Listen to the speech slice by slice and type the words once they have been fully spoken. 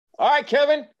All right,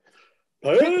 Kevin.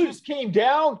 Hey. Pick just came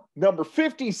down, number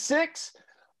 56.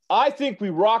 I think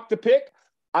we rocked the pick.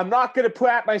 I'm not going to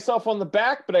pat myself on the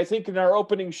back, but I think in our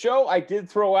opening show, I did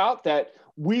throw out that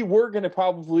we were going to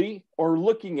probably or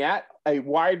looking at a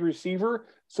wide receiver.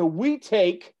 So we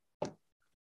take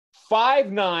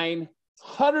 5'9",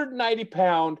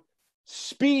 190-pound,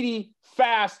 speedy,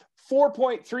 fast,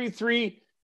 4.33,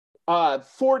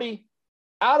 40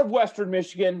 out of Western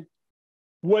Michigan.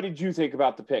 What did you think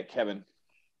about the pick, Kevin?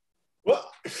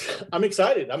 Well, I'm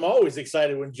excited. I'm always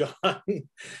excited when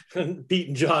Pete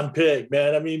and John pick,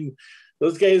 man. I mean,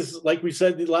 those guys, like we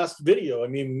said in the last video, I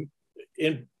mean,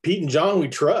 in Pete and John, we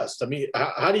trust. I mean,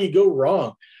 how do you go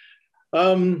wrong?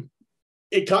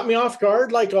 It caught me off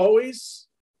guard, like always.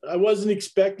 I wasn't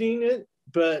expecting it,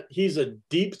 but he's a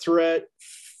deep threat,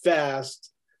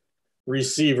 fast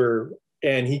receiver,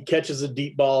 and he catches a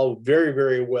deep ball very,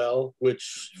 very well,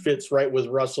 which fits right with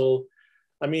Russell.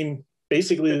 I mean,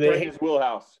 basically, they his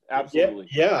wheelhouse. Absolutely.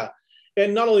 Yeah.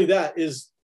 And not only that, is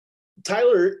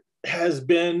Tyler has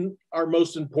been our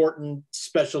most important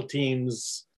special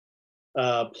teams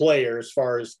player as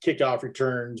far as kickoff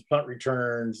returns, punt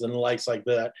returns, and the likes like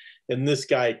that. And this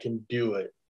guy can do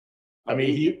it. I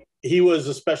mean, he was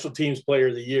a special teams player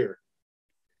of the year.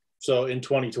 So in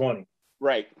 2020.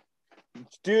 Right.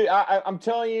 Dude, I'm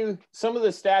telling you, some of the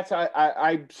stats,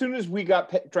 I as soon as we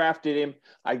drafted him,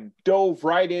 I dove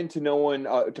right into knowing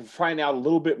to find out a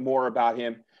little bit more about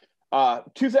him.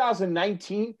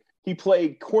 2019, he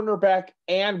played cornerback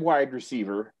and wide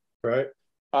receiver. Right.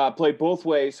 Played both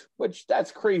ways, which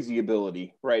that's crazy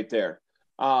ability right there.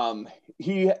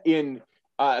 He in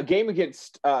a game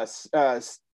against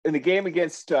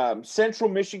Central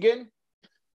Michigan,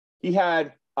 he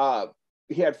had 4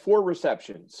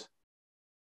 receptions.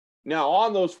 Now,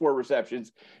 on those 4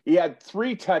 receptions, he had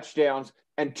 3 touchdowns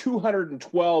and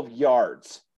 212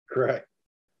 yards. Correct.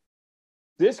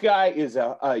 This guy is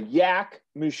a yak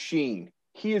machine.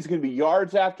 He is going to be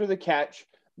yards after the catch.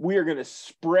 We are going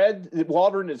to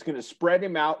Waldron is going to spread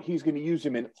him out. He's going to use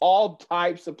him in all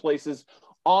types of places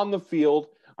on the field.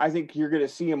 I think you're going to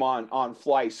see him on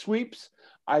fly sweeps.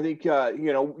 I think, they're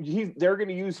going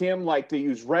to use him like they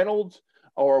use Reynolds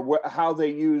or how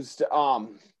they used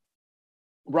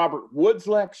Robert Woods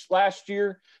last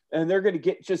year, and they're going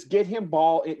to get him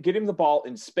the ball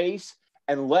in space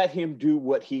and let him do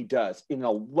what he does. An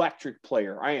electric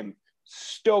player. I am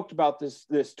stoked about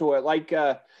this toy. Like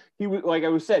I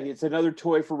was said, it's another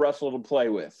toy for Russell to play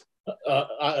with.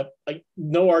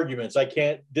 No arguments. I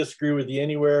can't disagree with you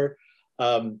anywhere.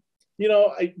 I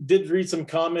did read some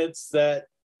comments that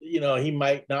he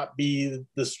might not be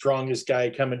the strongest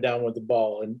guy coming down with the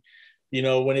ball, and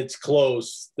when it's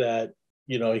close that.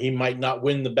 He might not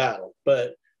win the battle,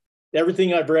 but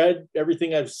everything I've read,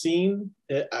 everything I've seen,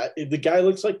 the guy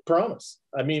looks like promise.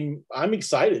 I mean, I'm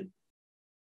excited.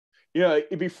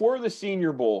 Before the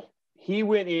Senior Bowl, he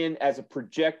went in as a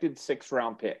projected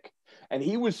 6th-round pick, and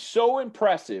he was so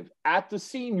impressive at the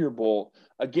Senior Bowl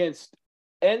against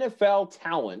NFL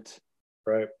talent,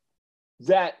 right?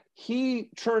 That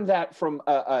he turned that from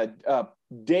a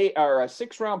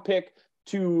 6th-round pick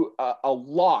to a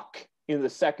lock in the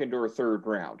 2nd or 3rd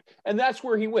round. And that's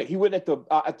where he went. He went at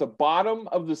the bottom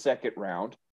of the 2nd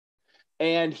round,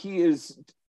 and he is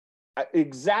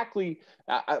exactly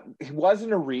he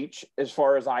wasn't a reach as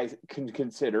far as I can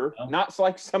consider. No. Not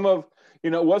like some of,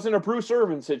 it wasn't a Bruce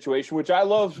Irvin situation, which I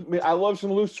love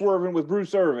some loose swerving with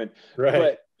Bruce Irvin. Right.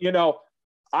 But,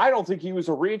 I don't think he was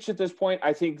a reach at this point.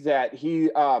 I think that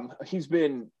he's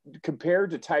been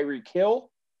compared to Tyreek Hill.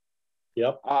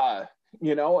 Yep.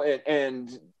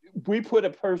 And we put a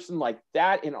person like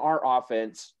that in our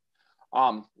offense,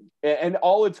 and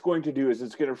all it's going to do is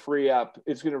it's going to free up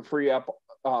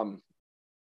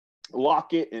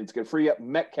Lockett, and it's going to free up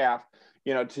Metcalf,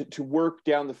 to work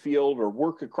down the field or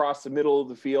work across the middle of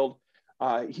the field.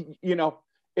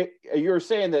 You're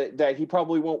saying that he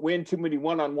probably won't win too many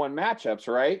one-on-one matchups,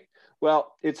 right?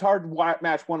 Well, it's hard to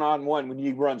match one-on-one when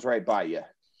he runs right by you.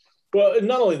 Well,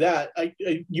 not only that,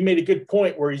 you made a good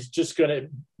point where he's just going to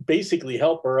basically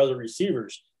help our other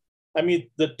receivers. I mean,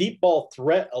 the deep ball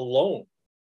threat alone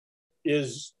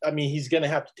he's going to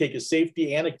have to take a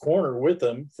safety and a corner with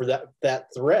him for that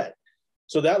threat.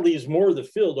 So that leaves more of the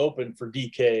field open for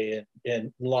DK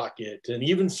and Lockett and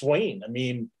even Swain.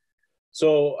 No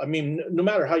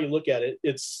matter how you look at it,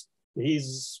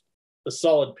 he's a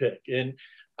solid pick. And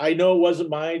I know it wasn't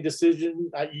my decision.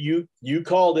 You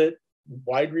called it.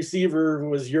 Wide receiver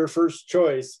was your first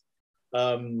choice.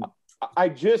 I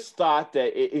just thought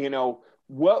that,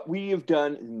 what we have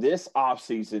done in this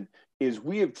offseason is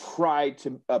we have tried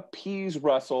to appease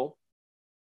Russell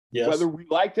Yes. whether we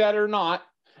like that or not.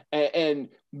 And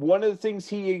one of the things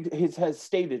he has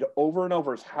stated over and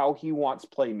over is how he wants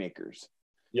playmakers.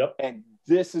 Yep. And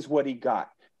this is what he got.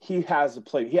 He has a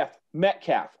play. Yeah,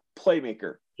 Metcalf,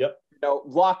 playmaker. Yep.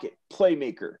 Lockett,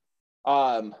 playmaker.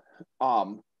 And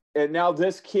now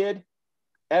this kid,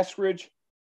 Eskridge,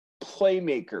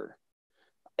 playmaker.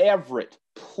 Everett,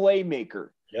 playmaker.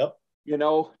 Yep.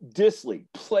 Disley,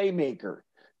 playmaker.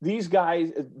 These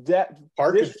guys,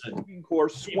 Parkinson, this core,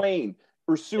 Swain,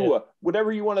 Ursua,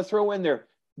 whatever you want to throw in there,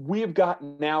 we've got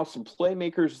now some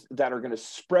playmakers that are going to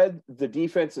spread the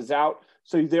defenses out,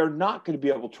 so they're not going to be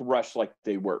able to rush like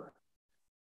they were.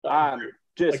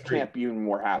 Can't be even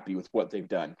more happy with what they've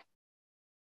done.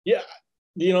 Yeah,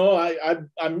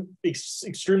 I'm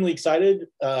extremely excited.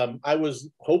 I was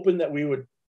hoping that we would,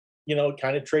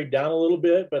 kind of trade down a little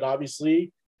bit, but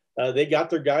obviously they got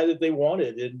their guy that they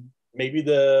wanted, and maybe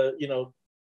the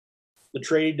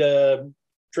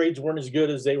trades weren't as good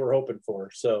as they were hoping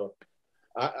for. So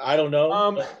I don't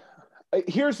know.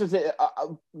 Here's the thing.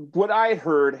 What I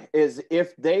heard is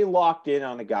if they locked in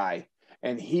on a guy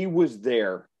and he was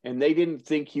there and they didn't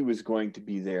think he was going to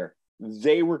be there,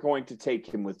 they were going to take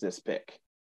him with this pick.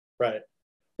 Right.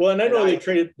 Well, and I know they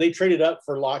traded up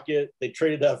for Lockett. They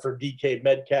traded up for DK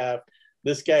Metcalf.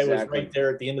 This guy was right there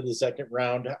at the end of the second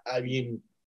round. I mean,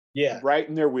 yeah. Right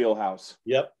in their wheelhouse.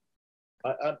 Yep.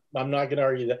 I'm not going to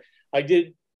argue that.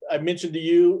 I mentioned to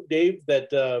you, Dave,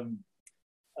 that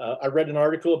I read an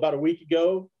article about a week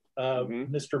ago.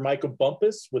 Mr. Michael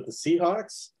Bumpus with the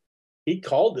Seahawks, he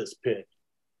called this pick.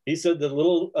 He said the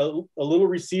a little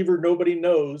receiver nobody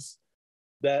knows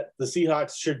that the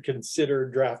Seahawks should consider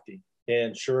drafting.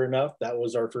 And sure enough, that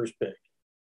was our first pick.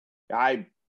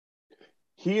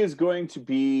 He is going to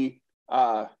be,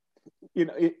 could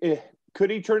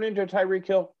he turn into Tyreek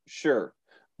Hill? Sure.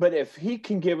 But if he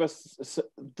can give us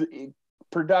the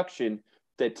production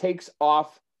that takes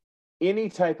off any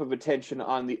type of attention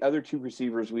on the other two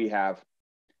receivers we have,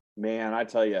 man, I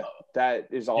tell you, that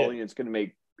is all. It's going to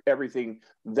make everything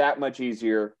that much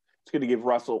easier. It's going to give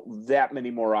Russell that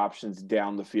many more options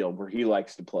down the field where he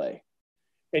likes to play.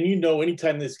 And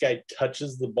anytime this guy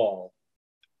touches the ball,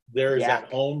 there is that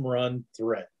home run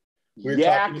threat.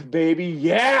 Baby,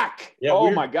 yak! Yeah,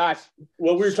 my gosh!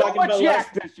 Well, we were so talking much about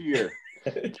yak this year.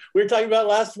 We were talking about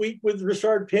last week with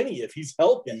Rashard Penny. If he's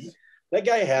healthy, that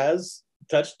guy has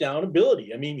touchdown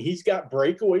ability. I mean, he's got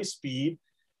breakaway speed,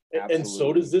 and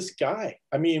so does this guy.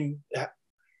 I mean,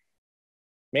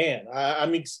 man,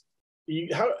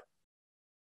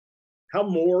 how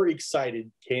more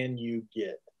excited can you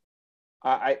get?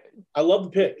 I love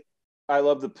the pick. I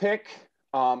love the pick.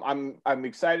 I'm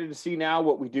excited to see now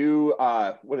what we do.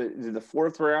 What is it, the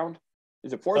fourth round?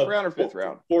 Is it fourth round or fifth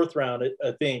round? Fourth round,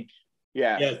 I think.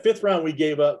 Yeah. Fifth round we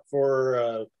gave up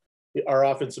for our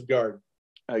offensive guard.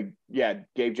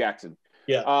 Gabe Jackson.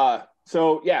 Yeah.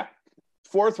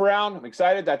 Fourth round. I'm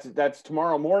excited. That's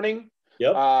tomorrow morning.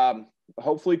 Yep.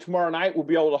 Hopefully tomorrow night we'll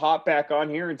be able to hop back on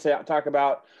here and talk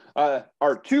about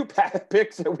our two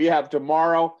picks that we have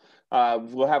tomorrow.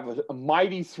 We'll have a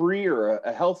mighty three or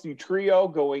a healthy trio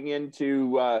going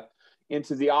into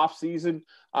the off season.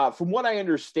 From what I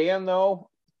understand, though,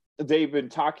 they've been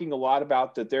talking a lot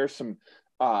about that. There's some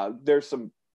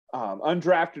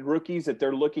undrafted rookies that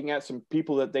they're looking at, some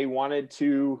people that they wanted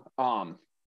to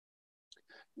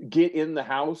get in the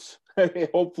house,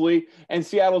 hopefully. And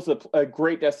Seattle's a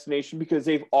great destination because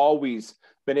they've always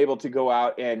been able to go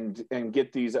out and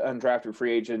get these undrafted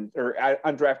free agents or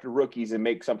undrafted rookies and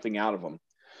make something out of them.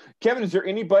 Kevin, is there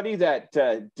anybody that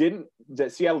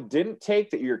Seattle didn't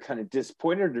take that you're kind of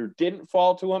disappointed or didn't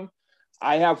fall to them?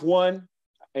 I have one.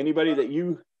 Anybody that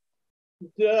you?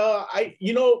 No, I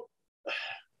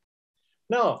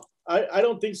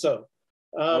don't think so.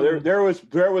 There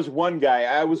was one guy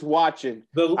I was watching.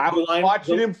 I was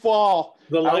watching him fall.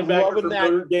 The linebacker from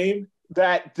Notre Dame.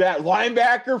 That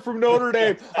linebacker from Notre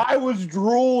Dame. I was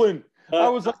drooling. I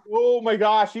was like, oh my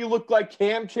gosh, he looked like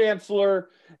Cam Chancellor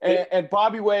and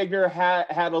Bobby Wagner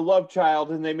had a love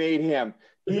child and they made him.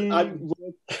 He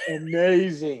looked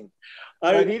amazing.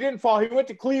 But he didn't fall. He went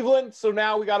to Cleveland, so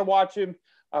now we got to watch him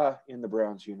in the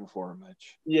Browns uniform.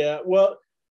 Yeah, well,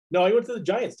 no, he went to the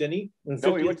Giants, didn't he?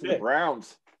 No, he went to the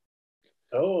Browns.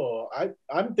 Oh,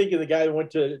 I'm thinking the guy that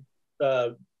went to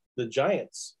the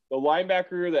Giants. The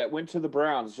linebacker that went to the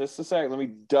Browns. Just a second. Let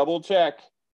me double check.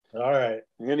 All right.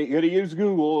 I'm gonna use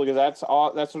Google because that's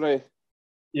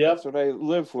what I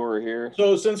live for here.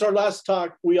 So since our last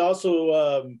talk, we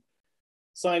also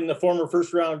signed the former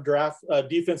first-round draft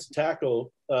defensive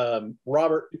tackle,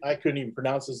 Robert. I couldn't even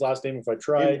pronounce his last name if I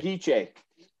tried. Giche.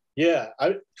 Yeah.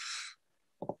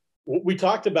 We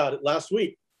talked about it last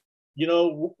week.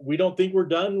 we don't think we're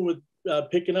done with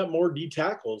picking up more D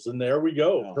tackles. And there we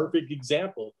go. Oh. Perfect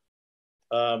example.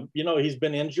 He's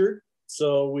been injured,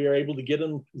 so we are able to get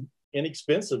him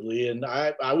inexpensively. And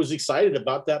I was excited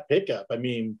about that pickup. I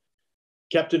mean,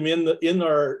 kept him in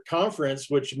our conference,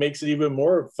 which makes it even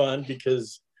more fun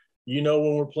because, when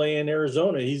we're playing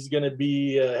Arizona, he's going to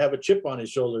be have a chip on his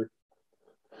shoulder.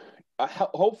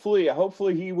 Hopefully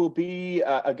he will be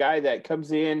a guy that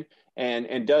comes in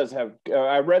and does have.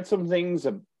 I read some things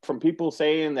from people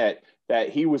saying that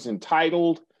he was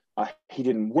entitled. He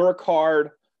didn't work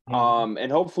hard.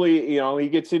 And hopefully, he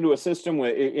gets into a system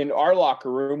in our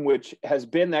locker room, which has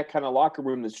been that kind of locker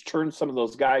room that's turned some of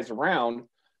those guys around.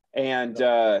 And,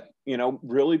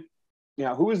 really,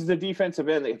 who was the defensive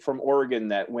end from Oregon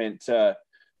that went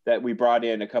that we brought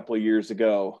in a couple of years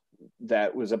ago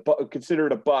that was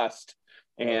considered a bust.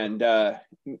 And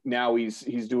now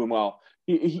he's doing well.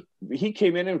 He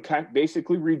came in and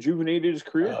basically rejuvenated his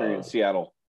career here in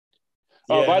Seattle.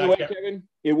 Yeah, by the way, Kevin,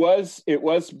 it was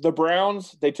the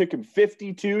Browns. They took him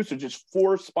 52, so just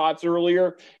 4 spots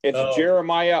earlier. It's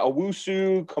Jeremiah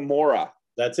Owusu-Kamara.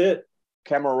 That's it.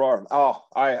 Kamara. Oh,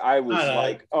 I was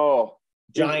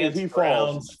Giants, he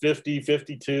Browns, 50,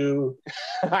 52.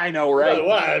 I know, right?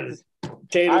 What?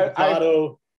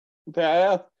 Potato.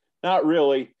 Not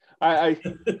really.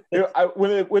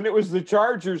 When it was the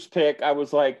Chargers pick, I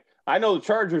was like, I know the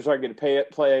Chargers aren't going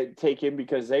to take him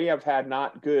because they have had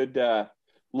not good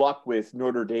luck with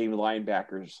Notre Dame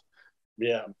linebackers.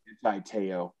 Yeah.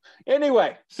 Teo.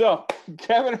 Anyway, so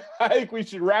Kevin, I think we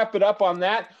should wrap it up on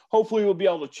that. Hopefully we'll be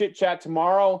able to chit chat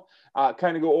tomorrow,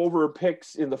 kind of go over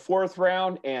picks in the 4th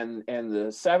round and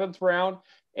the 7th round.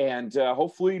 And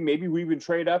hopefully maybe we even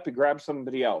trade up and grab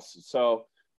somebody else. So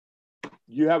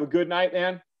you have a good night,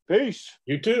 man. Peace.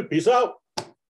 You too. Peace out.